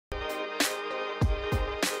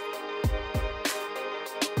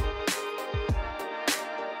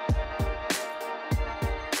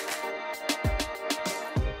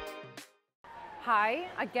Hi,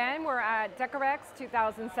 again, we're at Decorex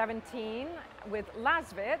 2017 with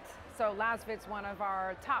Lasvit. So Lasvit's one of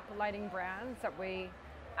our top lighting brands that we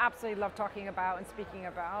absolutely love talking about and speaking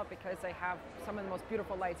about because they have some of the most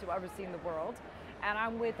beautiful lights you've ever seen in the world. And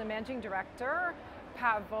I'm with the managing director,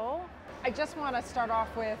 Pavel. I just want to start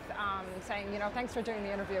off with saying, thanks for doing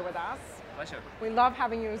the interview with us. Pleasure. We love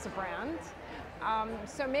having you as a brand.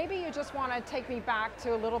 So maybe you just want to take me back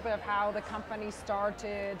to a little bit of how the company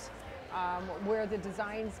started, where the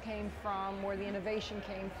designs came from, where the innovation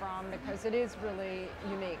came from, because it is really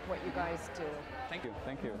unique what you guys do. Thank you.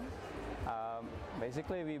 Thank you.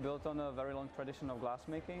 Basically, we built on a very long tradition of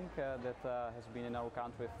glassmaking that has been in our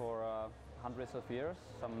country for hundreds of years,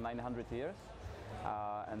 some 900 years.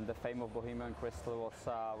 And the fame of Bohemian crystal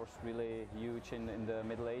was really huge in the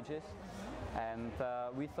Middle Ages. And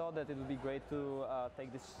we thought that it would be great to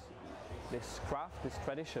take this craft, this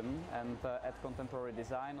tradition, and add contemporary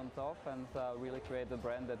design on top, and really create a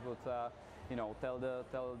brand that would, tell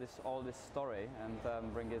all this story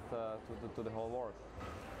and bring it to the whole world.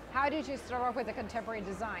 How did you start off with a contemporary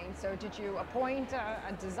design? So did you appoint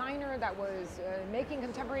a designer that was making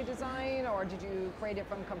contemporary design, or did you create it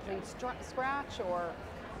from complete scratch, or?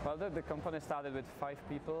 Well, the company started with 5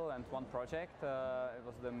 people and 1 project. It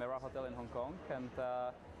was the Mira Hotel in Hong Kong, and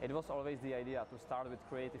it was always the idea to start with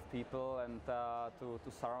creative people and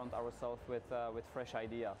to surround ourselves with fresh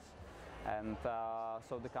ideas. And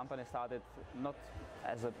so the company started not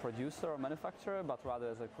as a producer or manufacturer, but rather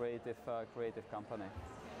as a creative company.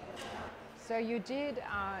 So you did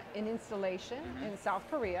an installation in South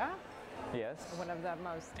Korea. Yes. One of the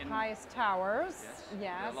most highest towers.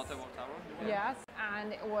 Yes. The Tower. Yes,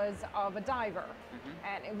 and it was of a diver,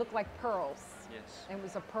 and it looked like pearls. Yes. It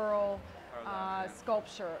was a pearl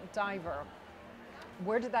sculpture diver.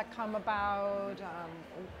 Where did that come about?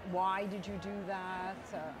 Why did you do that?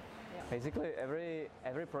 Basically,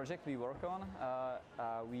 every project we work on,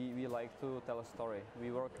 we like to tell a story.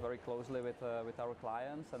 We work very closely with our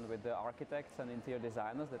clients and with the architects and interior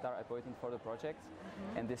designers that are appointed for the projects.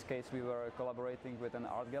 In this case, we were collaborating with an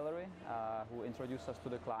art gallery who introduced us to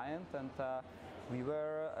the client, and we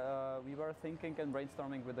were thinking and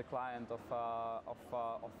brainstorming with the client of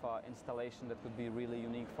installation that would be really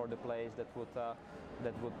unique for the place, that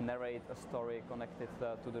would narrate a story connected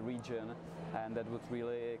to the region, and that would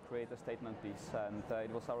really create a statement piece. And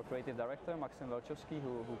it was our creative director, Maxim Velchovsky,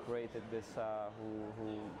 who created this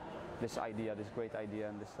idea, this great idea,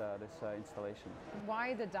 and this installation.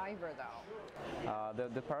 Why the diver, though?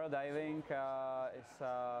 The paradiving is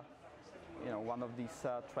one of these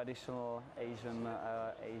traditional Asian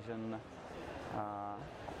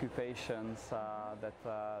occupations that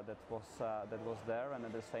was there, and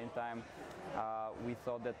at the same time we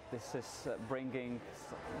thought that this is bringing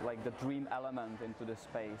like the dream element into the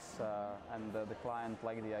space, and the client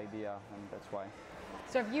liked the idea, and that's why.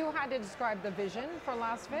 So if you had to describe the vision for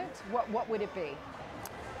Lasvit, what would it be?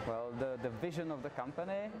 Well, the vision of the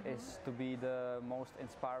company is to be the most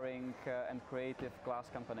inspiring and creative glass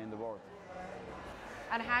company in the world.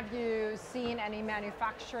 And have you seen any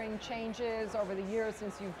manufacturing changes over the years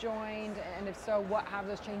since you've joined? And if so, what have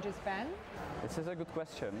those changes been? This is a good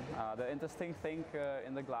question. The interesting thing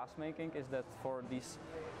in the glassmaking is that for these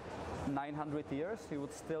 900 years, you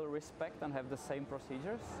would still respect and have the same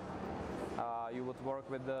procedures. You would work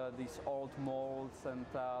with these old molds, and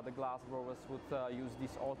the glass growers would use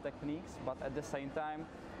these old techniques, but at the same time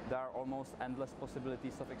there are almost endless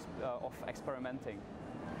possibilities of experimenting.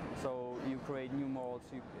 So you create new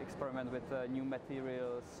molds, you experiment with new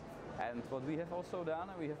materials, and what we have also done,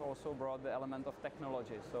 we have also brought the element of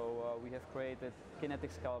technology. So we have created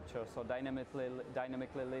kinetic sculptures, so dynamically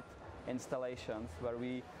lit installations where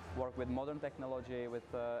we work with modern technology, with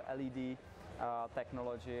LED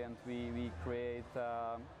technology, and we create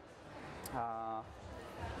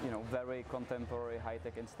very contemporary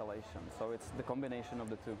high-tech installations. So it's the combination of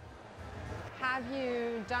the two. Have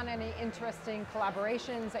you done any interesting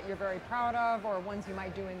collaborations that you're very proud of, or ones you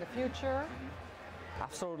might do in the future?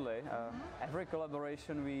 Absolutely. Every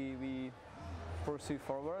collaboration we pursue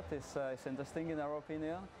forward is interesting in our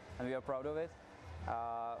opinion, and we are proud of it.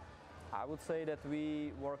 I would say that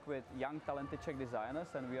we work with young, talented Czech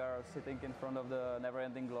designers, and we are sitting in front of the Never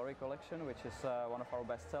Ending Glory collection, which is one of our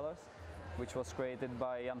best sellers, which was created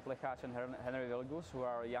by Jan Plecháč and Henry Vilgus, who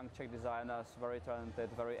are young Czech designers, very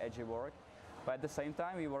talented, very edgy work. But at the same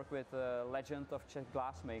time, we work with a legend of Czech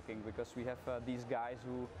glassmaking, because we have these guys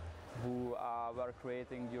who who were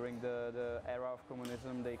creating during the era of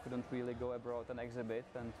communism. They couldn't really go abroad and exhibit,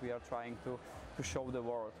 and we are trying to show the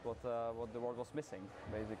world what the world was missing,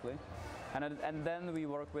 basically. And then we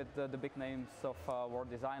work with the big names of world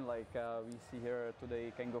design, like we see here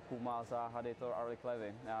today Kengoku, Maza, Hadid or Arlik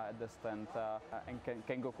Levy at the stand. And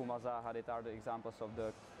Kengoku, Maza, Hadid are the examples of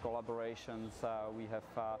the collaborations we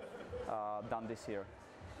have done this year.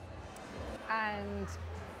 And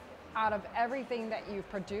out of everything that you've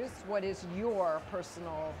produced, what is your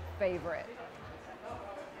personal favorite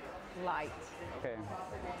light? Okay,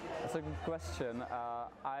 that's a good question.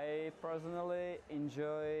 I personally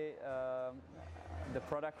enjoy the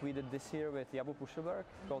product we did this year with Jabu Puschelberg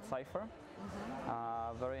called Cypher.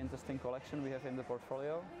 Very interesting collection we have in the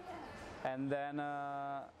portfolio. And then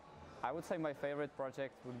I would say my favorite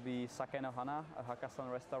project would be Sake no Hana, a Hakkasan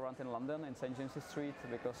restaurant in London, in St. James's Street,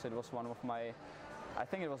 because it was one of my, I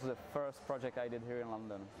think it was the first project I did here in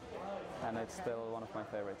London, and it's still one of my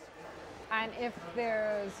favorites. And if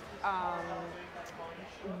there's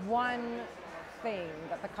one thing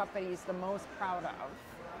that the company is the most proud of,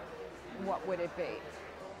 what would it be?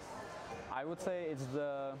 I would say it's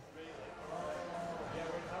the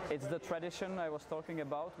tradition I was talking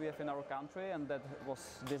about we have in our country, and that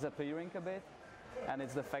was disappearing a bit. And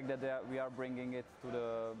it's the fact that we are bringing it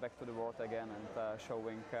back to the world again, and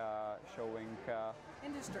showing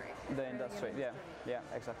Industry. The industry. Yeah,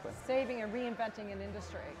 exactly. Saving and reinventing an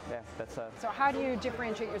industry. Yeah, that's it. So how do you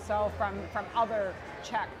differentiate yourself from other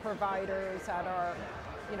Czech providers that are,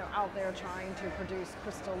 out there trying to produce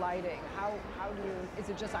crystal lighting? How do you? Is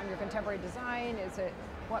it just on your contemporary design? Is it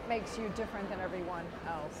what makes you different than everyone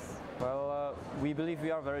else? Well, we believe we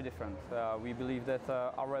are very different. We believe that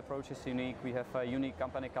our approach is unique. We have a unique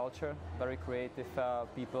company culture, very creative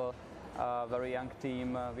people, very young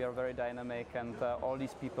team. We are very dynamic, and all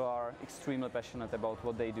these people are extremely passionate about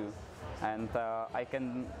what they do. And I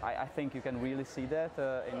think you can really see that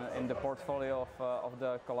in the portfolio of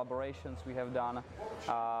the collaborations we have done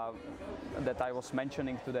that I was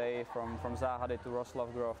mentioning today, from Záhady to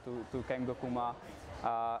Roslav Grof to Kengokuma.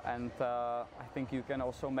 And I think you can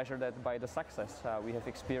also measure that by the success we have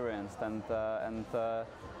experienced, and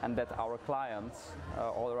that our clients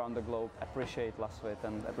all around the globe appreciate Lasvit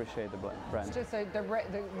and appreciate the brand. It's just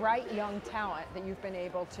the right young talent that you've been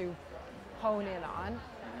able to hone in on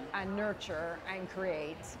and nurture and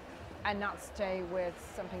create, and not stay with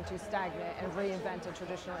something too stagnant and reinvent a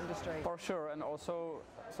traditional industry. For sure, and also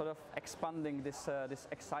sort of expanding this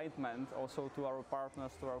excitement also to our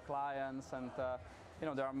partners, to our clients, and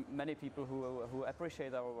there are many people who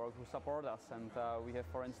appreciate our work, who support us, and we have,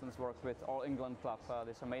 for instance, worked with All England Club,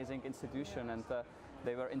 this amazing institution, and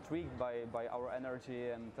they were intrigued by our energy,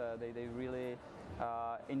 and they really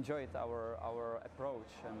enjoyed our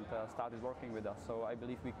approach and started working with us. So I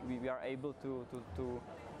believe we are able to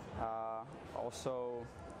also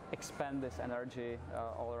expand this energy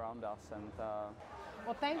all around us. And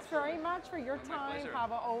well, thanks very much for your time,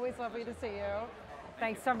 Pavel. Always lovely to see you.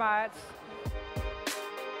 Thanks so much.